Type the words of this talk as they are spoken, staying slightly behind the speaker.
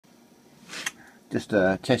Just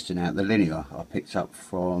testing out the linear I picked up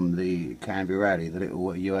from the Canvey Rally, the little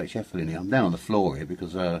UHF linear. I'm down on the floor here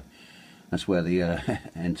because that's where the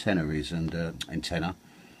antenna is, and the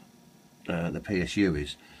PSU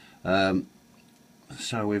is.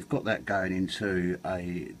 So we've got that going into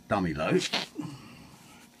a dummy load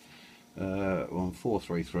on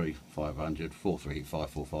 433 500,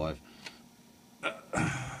 43545.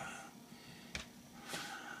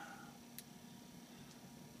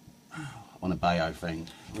 On a Bayo thing.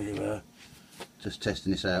 We're just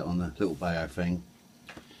testing this out on the little Bayo thing.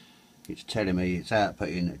 It's telling me it's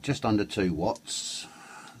outputting just under 2 watts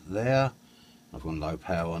there. I've gone low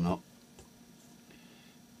power or not.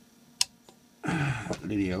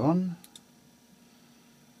 Linear on,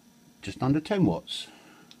 just under 10 watts.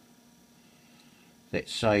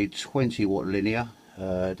 Let's say 20 watt linear.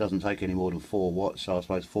 It doesn't take any more than 4 watts, so I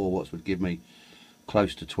suppose 4 watts would give me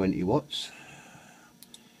close to 20 watts.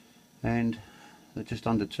 And just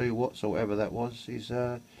under 2 watts, or whatever that was, is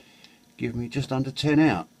giving me just under 10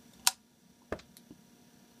 out.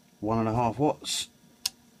 1.5 watts,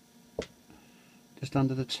 just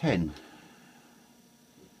under the 10.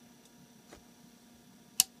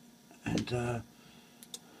 And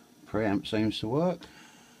preamp seems to work.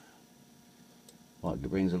 Like it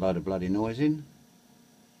brings a load of bloody noise in.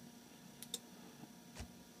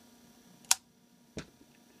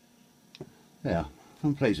 Yeah,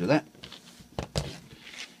 I'm pleased with that.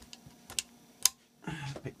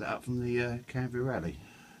 Picked that up from the Canvey Rally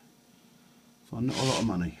for not a lot of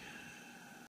money.